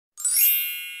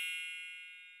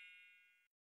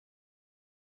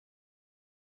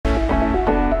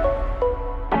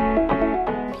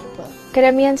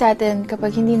Karamihan sa atin,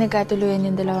 kapag hindi nagkatuluyan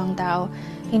yung dalawang tao,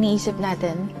 iniisip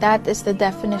natin, that is the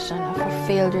definition of a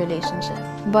failed relationship.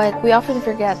 But we often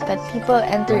forget that people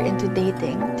enter into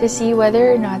dating to see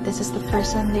whether or not this is the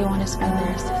person they want to spend the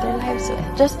rest of their lives with.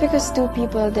 Just because two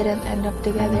people didn't end up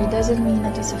together doesn't mean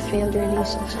it was a failed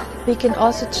relationship. We can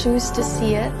also choose to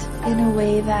see it in a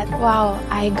way that, wow,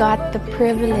 I got the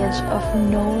privilege of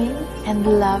knowing and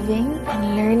loving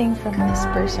and learning from this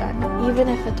person, even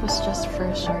if it was just for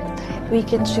a short time. We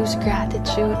can choose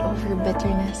gratitude over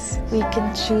bitterness. We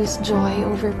can choose joy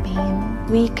over pain.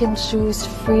 We can choose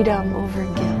freedom over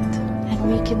guilt. And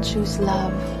we can choose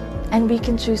love. And we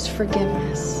can choose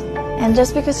forgiveness. And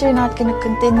just because you're not going to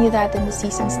continue that in the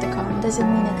seasons to come doesn't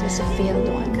mean it was a failed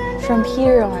one. From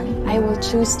here on, I will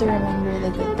choose to remember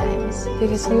the good times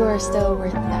because you are still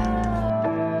worth that.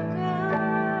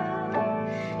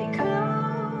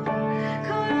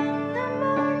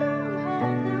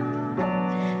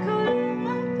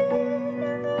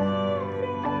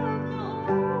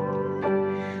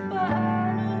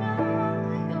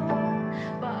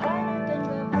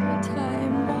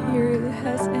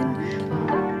 Has ended.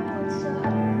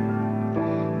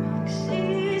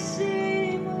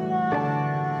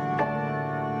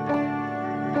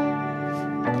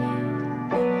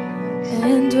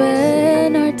 And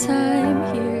when our time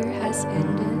here has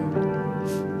ended,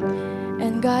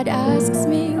 and God asks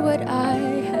me what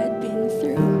I had been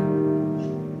through,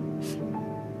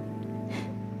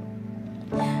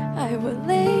 I will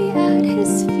lay at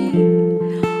His feet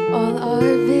all our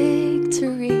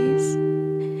victories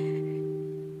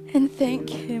and thank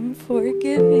Him for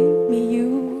giving me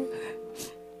you.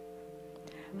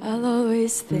 I'll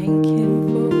always thank Him